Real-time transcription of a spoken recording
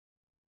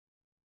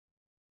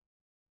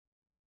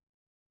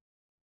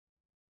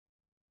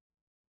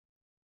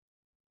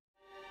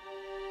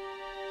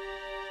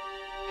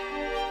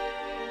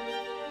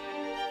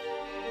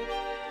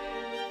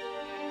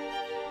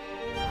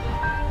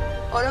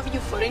all of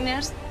you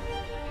foreigners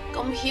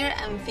come here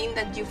and think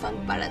that you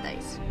found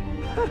paradise.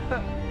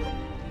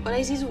 But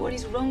I see what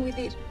is wrong with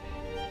it.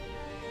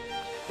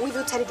 We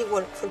do charity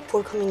work for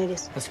poor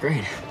communities. That's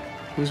great.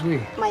 Who's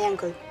we? My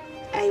uncle.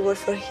 I work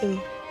for him.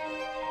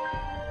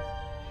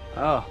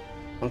 Oh,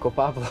 Uncle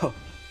Pablo.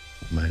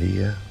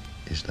 Maria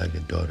is like a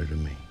daughter to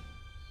me.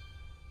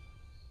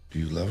 Do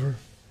you love her?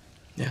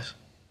 Yes,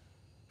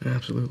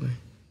 absolutely.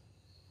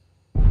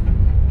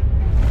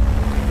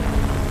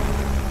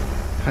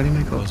 How do you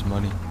make all this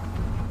money?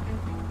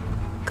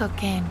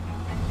 Cocaine.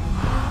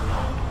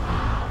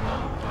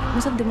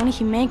 Most of the money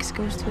he makes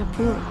goes to the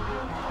poor.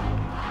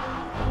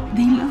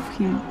 They love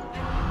him.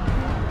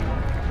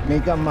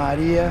 Mika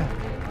Maria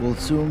will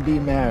soon be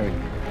married.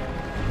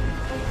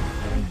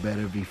 You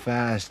better be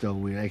fast or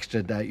we'll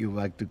extradite you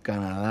back to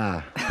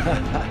Canada.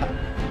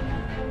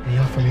 He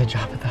offered me a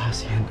job at the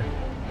hacienda.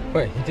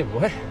 Wait, he did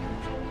what?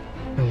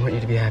 I want you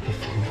to be happy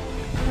for me.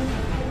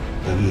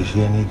 If you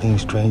see anything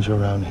strange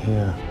around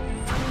here,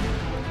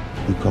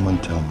 you come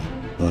and tell me.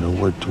 Not a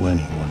word to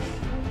anyone.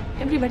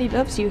 Everybody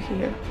loves you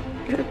here.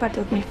 You're a part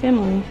of my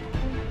family.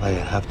 I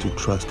have to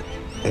trust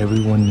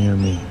everyone near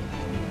me.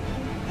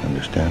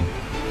 Understand?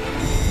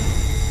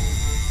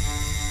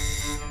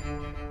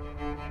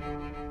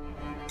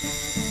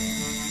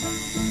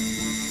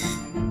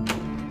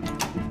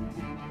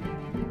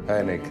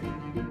 Hi, Nick.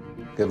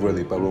 Get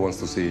ready. Pablo wants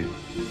to see you.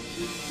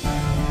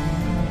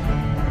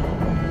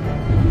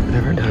 I've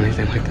never done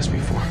anything like this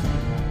before.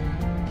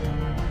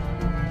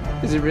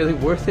 Is it really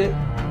worth it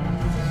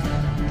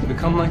to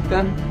become like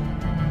them?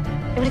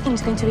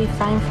 Everything's going to be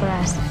fine for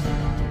us.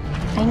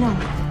 I know.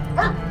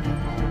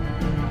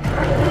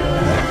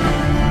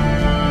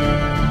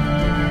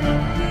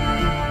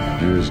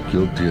 You're as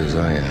guilty as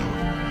I am.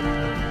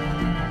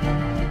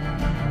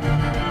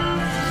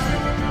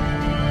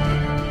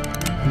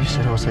 You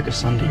said I was like a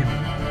son to you.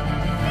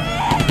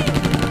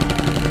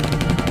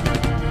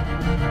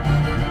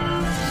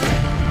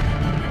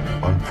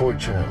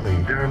 Unfortunately,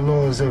 there are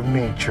laws of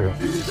nature.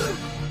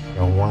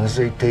 And once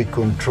they take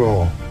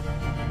control,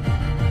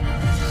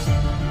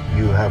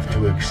 you have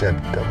to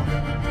accept them.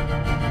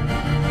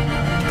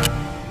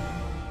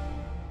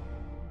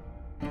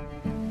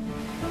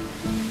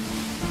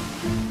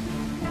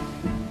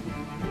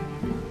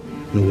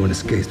 No one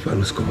escapes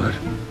Pablo Escobar.